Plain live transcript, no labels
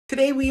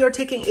Today we are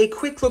taking a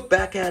quick look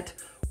back at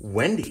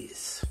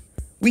Wendy's.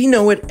 We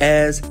know it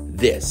as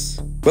this,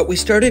 but we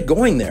started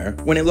going there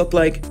when it looked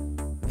like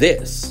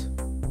this.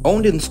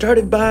 Owned and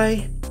started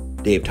by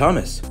Dave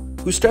Thomas,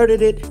 who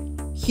started it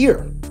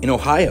here in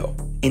Ohio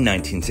in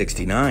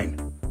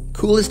 1969.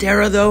 Coolest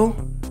era though?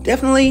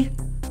 Definitely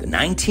the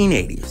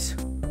 1980s.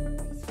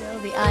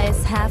 The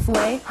ice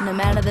halfway, no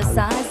matter the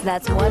size,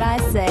 that's what I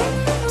say.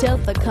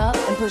 Tilt the cup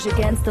and push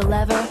against the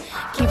lever.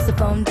 Keeps the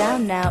foam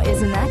down now,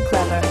 isn't that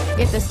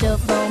clever? If there's still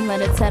foam,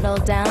 let it settle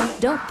down.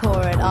 Don't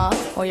pour it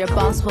off, or your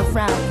boss will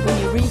frown.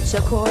 When you reach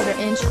a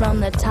quarter-inch from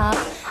the top,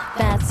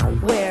 that's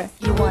where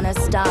you wanna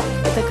stop.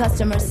 If the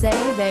customers say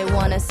they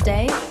wanna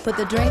stay, put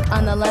the drink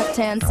on the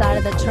left-hand side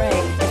of the tray.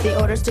 If the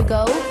order's to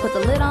go, put the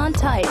lid on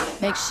tight.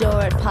 Make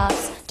sure it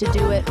pops to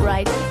do it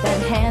right.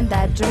 Then hand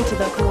that drink to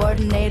the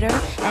coordinator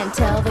and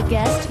tell the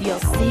guest you'll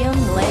see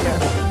him later.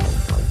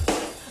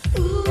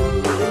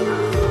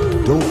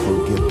 Don't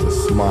forget to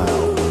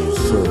smile when you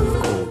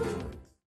serve.